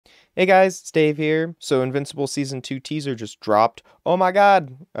Hey guys, it's Dave here. So Invincible Season 2 teaser just dropped. Oh my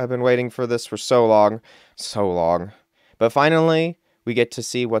god, I've been waiting for this for so long. So long. But finally, we get to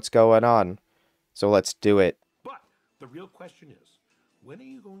see what's going on. So let's do it. But the real question is, when are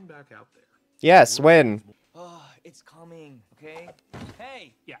you going back out there? Yes, when? Oh, it's coming, okay?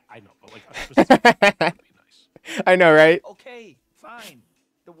 Hey! Yeah, I know, but like a specific would be nice. I know, right? Okay, fine.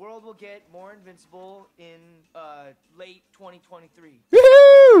 The world will get more invincible in, late 2023.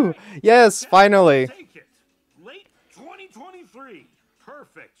 Woohoo! Yes, finally. Take it. Late 2023.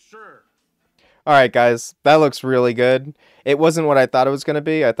 Perfect, sure. Alright guys, that looks really good. It wasn't what I thought it was going to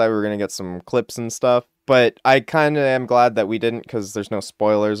be. I thought we were going to get some clips and stuff. But I kind of am glad that we didn't because there's no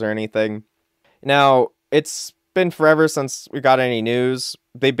spoilers or anything. Now, it's been forever since we got any news.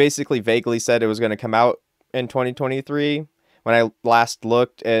 They basically vaguely said it was going to come out in 2023 when I last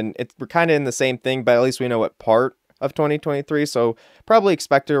looked, and we're kind of in the same thing, but at least we know what part of 2023, so probably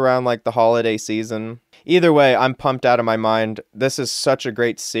expect it around like the holiday season. Either way, I'm pumped out of my mind. This is such a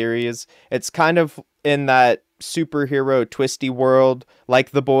great series. It's kind of in that superhero twisty world like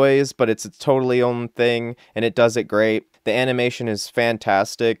The Boys, but it's its totally own thing, and it does it great. The animation is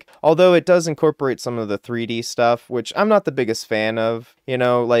fantastic, although it does incorporate some of the 3D stuff, which I'm not the biggest fan of. You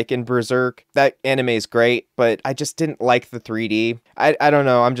know, like in Berserk, that anime is great, but I just didn't like the 3D. I don't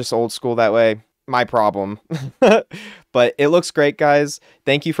know, I'm just old school that way. My problem. But it looks great, guys.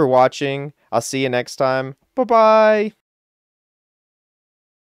 Thank you for watching. I'll see you next time. Bye-bye.